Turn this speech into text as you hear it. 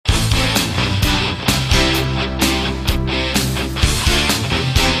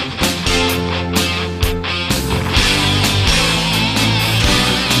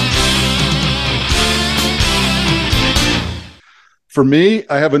For me,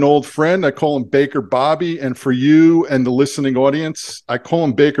 I have an old friend. I call him Baker Bobby. And for you and the listening audience, I call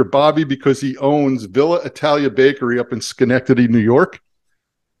him Baker Bobby because he owns Villa Italia Bakery up in Schenectady, New York.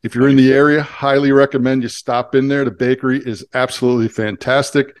 If you're in the area, highly recommend you stop in there. The bakery is absolutely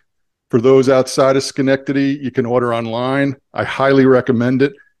fantastic. For those outside of Schenectady, you can order online. I highly recommend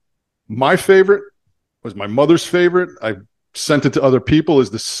it. My favorite was my mother's favorite. I sent it to other people, is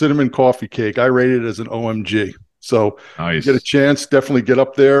the cinnamon coffee cake. I rate it as an OMG. So Nice. get a chance, definitely get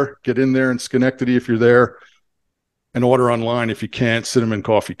up there, get in there in Schenectady if you're there, and order online if you can't, cinnamon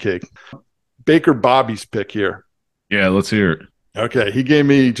coffee cake. Baker Bobby's pick here. Yeah, let's hear it. Okay, he gave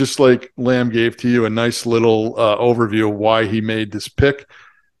me, just like Lamb gave to you, a nice little overview of why he made this pick.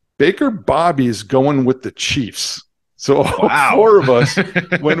 Baker Bobby is going with the Chiefs. So all Wow. four of us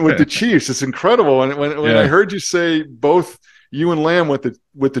went with the Chiefs. It's incredible. And when I Yeah. heard you say both you and Lamb with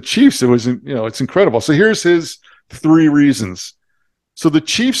the Chiefs, it was, it's incredible. So here's his three reasons. So the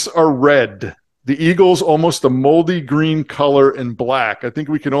Chiefs are red. The Eagles almost a moldy green color and black. I think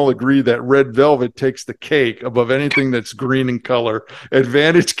we can all agree that red velvet takes the cake above anything that's green in color.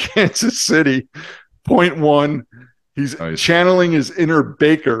 Advantage Kansas City. Point one. He's Nice. channeling his inner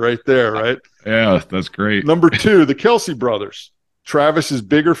Baker right there, right? Yeah, that's great. Number two, the Kelsey brothers. Travis is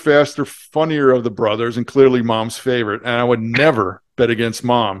bigger, faster, funnier of the brothers, and clearly mom's favorite. And I would never bet against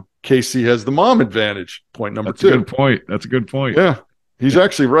mom. Casey has the mom advantage. Point number That's two. a good point. That's a good point. Yeah, he's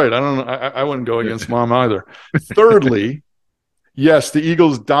actually right. I don't know. I wouldn't go against mom either. Thirdly, yes, the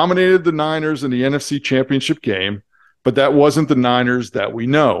Eagles dominated the Niners in the NFC Championship game, but that wasn't the Niners that we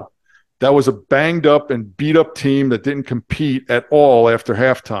know. That was a banged up and beat up team that didn't compete at all after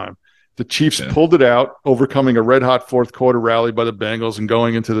halftime. The Chiefs pulled it out, overcoming a red hot fourth quarter rally by the Bengals and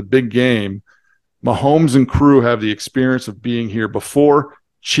going into the big game. Mahomes and crew have the experience of being here before.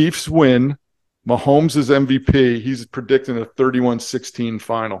 Chiefs win. Mahomes is MVP. He's predicting a 31-16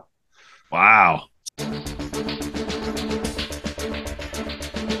 final. Wow.